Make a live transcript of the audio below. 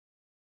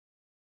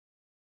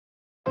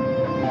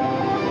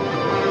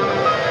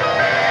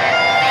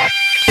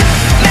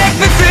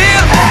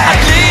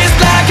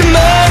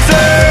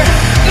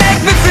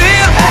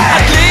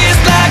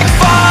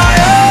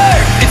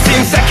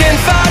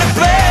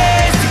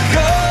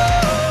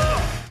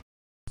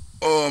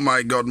Oh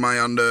my god, my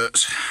hand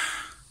hurts.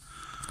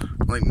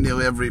 Like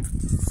nearly every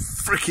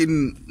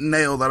freaking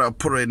nail that I've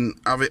put in,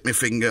 I've hit my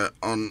finger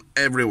on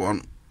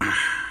everyone.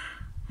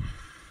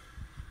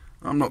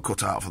 I'm not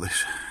cut out for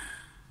this.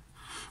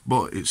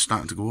 But it's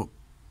starting to go up.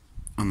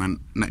 And then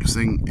next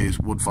thing is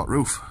wood flat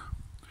roof.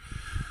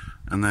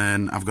 And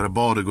then I've got a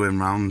border going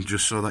round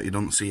just so that you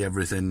don't see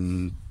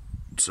everything.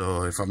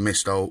 So if I've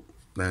missed out,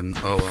 then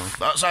oh well.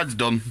 That side's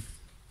done.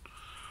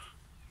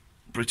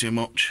 Pretty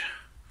much.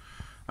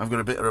 I've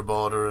got a bit of a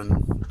border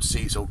and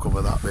seats will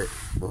cover that bit.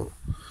 But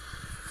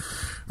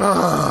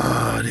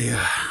oh dear.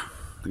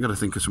 I've got to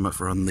think of something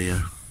for on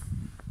there.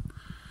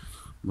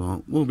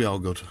 But we'll be all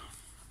good.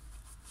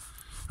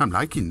 I'm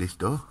liking this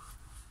though.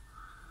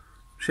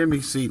 Shame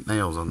you see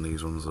nails on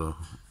these ones though.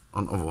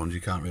 On other ones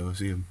you can't really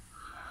see them.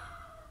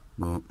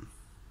 But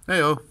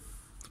hey-oh,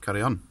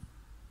 carry on.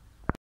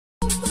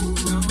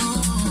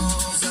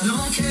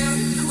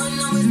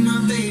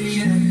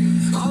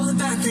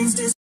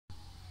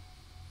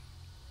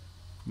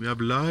 We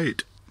have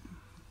light.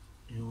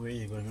 Where are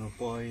you going to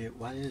buy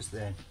wires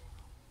then?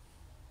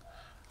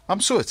 I'm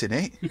sorting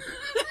it.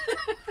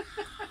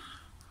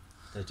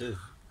 They do.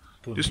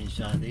 Put them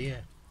inside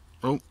here.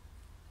 Oh.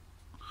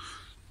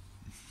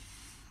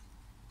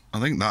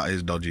 I think that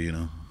is dodgy, you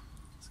know.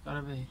 It's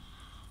gotta be.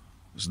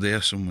 It's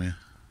there somewhere.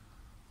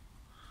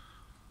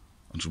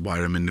 I'll just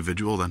wire them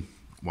individual then.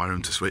 Wire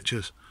them to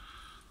switches.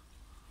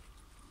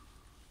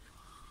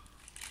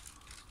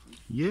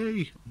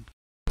 Yay.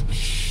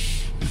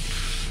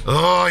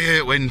 Oh, I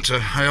hate winter.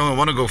 I only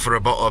want to go for a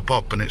bottle of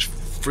pop and it's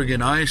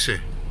friggin' icy.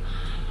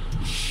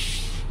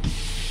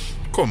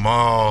 Come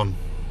on.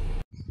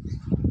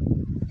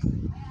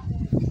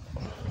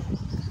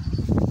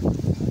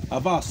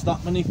 I've asked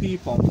that many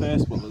people on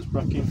Facebook that's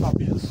breaking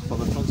Fabius for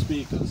the front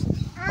speakers.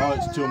 Oh,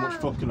 it's too much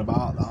fucking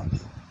about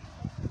that.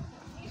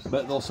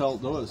 Bet they'll sell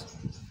it to us.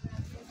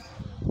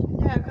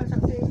 Yeah, because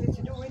that's easy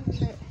to do,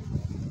 isn't it?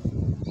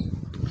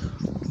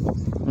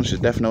 Well, she's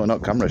definitely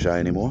not camera shy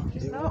anymore.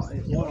 It's not.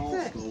 It's one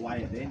old school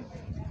wired in.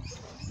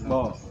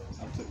 But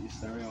I took your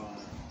stereo out.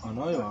 I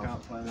know you I have.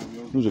 can't play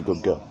them. Who's a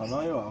good girl? I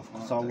know you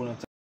have. So I'm gonna